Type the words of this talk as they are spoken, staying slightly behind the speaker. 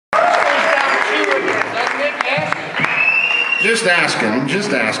Just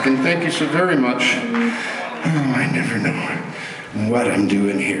asking. Thank you so very much. Oh, I never know what I'm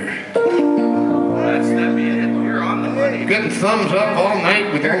doing here. That's not me. You're on the money. Getting thumbs up all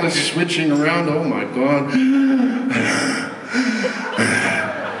night with all this switching around. Oh my God.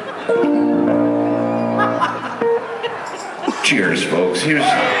 Cheers, folks. Here's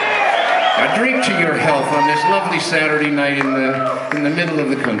a drink to your health on this lovely Saturday night in the middle of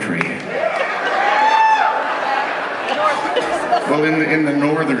the country. Well, in the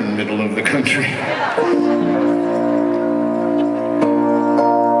northern middle of the country.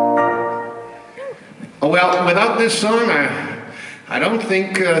 Oh, well, without this song, I don't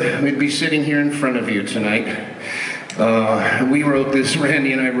think we'd be sitting here in front of you tonight. We wrote this,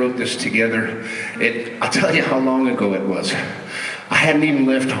 Randy and I wrote this together. I'll tell you how long ago it was. I hadn't even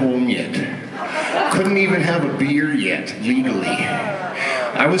left home yet. Couldn't even have a beer yet, legally.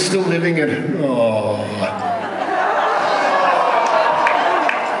 I was still living at,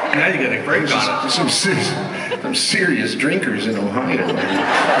 Now you got a break on it. Some serious drinkers in Ohio.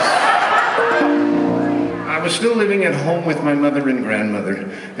 I was still living at home with my mother and grandmother,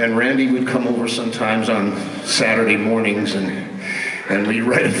 and Randy would come over sometimes on Saturday mornings, and we'd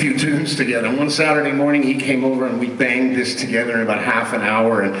write a few tunes together. And one Saturday morning he came over and we banged this together in about half an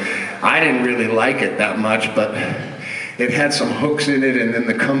hour, and I didn't really like it that much, but it had some hooks in it, and then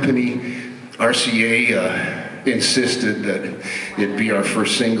the company, RCA, insisted that it be our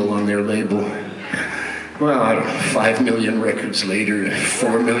first single on their label. Well, I don't know, 5 million records later,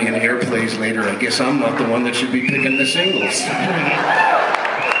 4 million airplays later, I guess I'm not the one that should be picking the singles.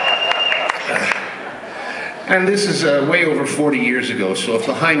 And this is way over 40 years ago, so if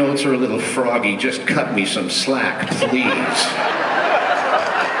the high notes are a little froggy, just cut me some slack, please.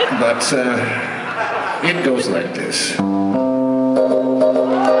 But it goes like this.